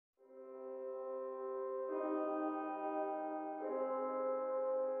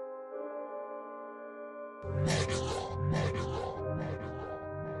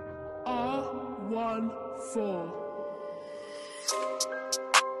4.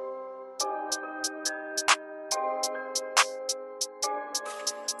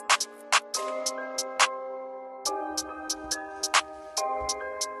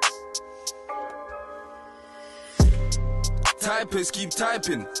 Typers keep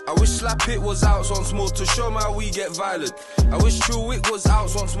typing. I wish Slap It was out once more to show 'em how we get violent. I wish True Wick was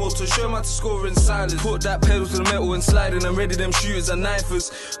out once more to show 'em how to score in silence. Put that pedal to the metal and sliding and ready them shooters and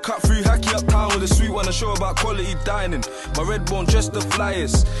knifers. Cut through Hacky Uptown with a sweet one to show about quality dining. My red bone just the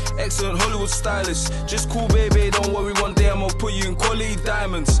flyest. Excellent Hollywood stylist. Just cool baby, don't worry, one day I'ma put you in quality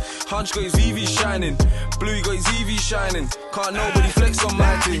diamonds. Hunch got his VV shining. Bluey got his EV shining. Can't nobody flex on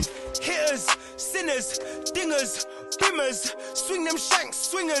my team. Hitters, sinners, dingers, bimmers, swing them shanks,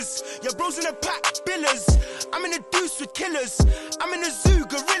 swingers. Your bros in the pack, billers. I'm in a deuce with killers. I'm in a zoo,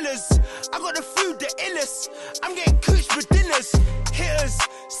 gorillas. I got the food, the illest. I'm getting cooched with dinners. Hitters,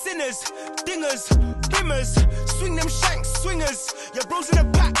 sinners, dingers, bimmers, swing them shanks, swingers. Your bros in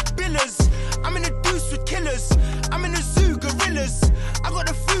the pack, billers. I'm in a deuce with killers. I'm in a zoo, gorillas. I got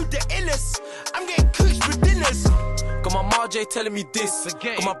the food, the illest. I'm getting cooched with dinners. Got my Marjay telling me this.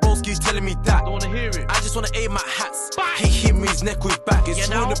 Forget Got my broskies telling me that. Don't wanna hear it. I just wanna aim at hats. Bang. He hit me his neck with his back. It's You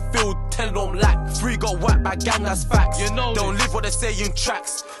true know? in the field, telling them lack. 3 got whacked by gang, that's facts. You know Don't this. live what they say in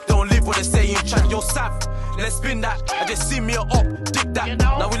tracks. Don't live what they say in track. Yo, Sav, let's spin that. I just see me up, dig that. You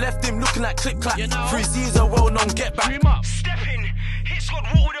know? Now we left him looking like click clack. You know? 3 Z's a well known get back. Dream up. Step in, hit squad,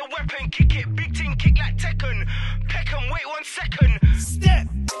 walk with a weapon, kick it, big team, kick like Tekken. Peckham, wait 1 second.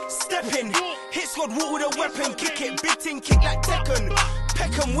 Step in, hit squad, walk with a weapon, kick it, big team, kick like Tekken.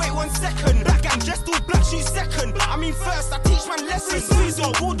 Peckham, wait 1 second. Black and dressed all black, shoot second. I mean first, I teach man lessons.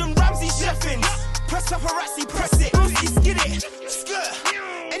 Suzo, Gordon Ramsay, chefing. Press paparazzi, press it. Broski, skid it, skirt.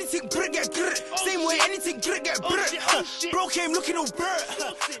 Anything brick get grit. Same way, anything grit get brit. Bro came looking all burt.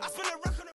 I spin a